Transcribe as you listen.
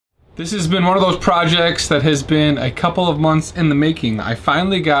This has been one of those projects that has been a couple of months in the making. I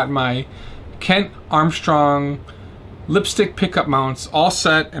finally got my Kent Armstrong lipstick pickup mounts all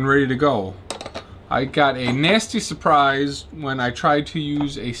set and ready to go. I got a nasty surprise when I tried to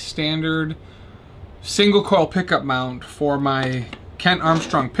use a standard single coil pickup mount for my Kent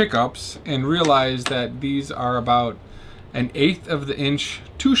Armstrong pickups and realized that these are about 1/8 of the inch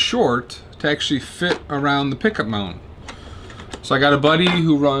too short to actually fit around the pickup mount. So I got a buddy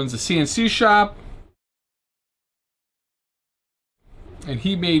who runs a CNC shop, and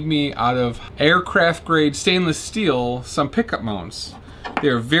he made me out of aircraft grade stainless steel some pickup mounts.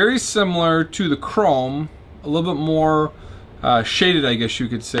 They're very similar to the chrome, a little bit more shaded, I guess you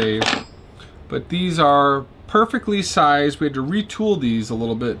could say, but these are perfectly sized. We had to retool these a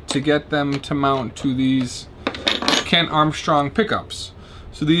little bit to get them to mount to these Kent Armstrong pickups.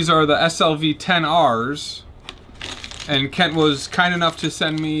 So these are the SLV 10Rs, and Kent was kind enough to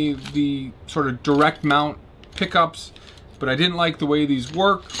send me the sort of direct mount pickups, but I didn't like the way these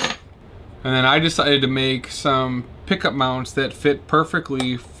work, and then I decided to make some pickup mounts that fit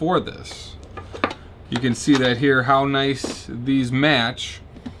perfectly for this. You can see that here, how nice these match,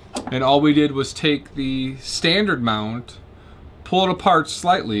 and all we did was take the standard mount, pull it apart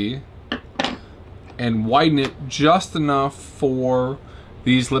slightly, and widen it just enough for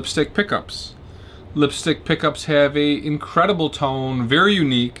these lipstick pickups. Lipstick pickups have an incredible tone, very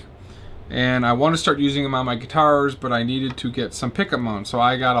unique, and I want to start using them on my guitars, but I needed to get some pickup mounts. So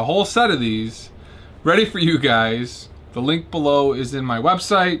I got a whole set of these ready for you guys. The link below is in my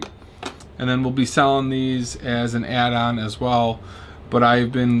website, and then we'll be selling these as an add-on as well. But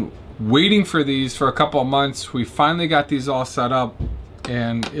I've been waiting for these for a couple of months. We finally got these all set up,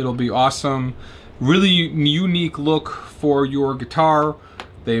 and it'll be awesome. Really unique look for your guitar.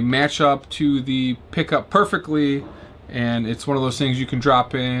 They match up to the pickup perfectly, and it's one of those things you can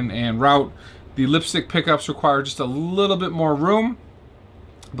drop in and route. The lipstick pickups require just a little bit more room,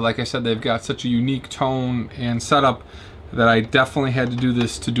 but like I said, they've got such a unique tone and setup that I definitely had to do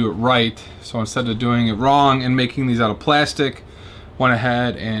this to do it right. So instead of doing it wrong and making these out of plastic, went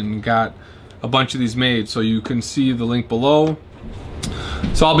ahead and got a bunch of these made. So you can see the link below.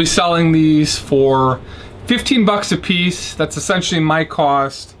 So I'll be selling these for 15 bucks a piece. That's essentially my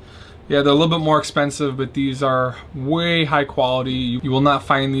cost. Yeah, they're a little bit more expensive, but these are way high quality. You will not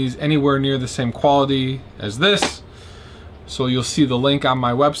find these anywhere near the same quality as this. So you'll see the link on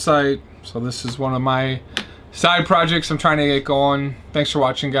my website. So this is one of my side projects I'm trying to get going. Thanks for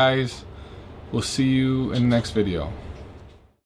watching, guys. We'll see you in the next video.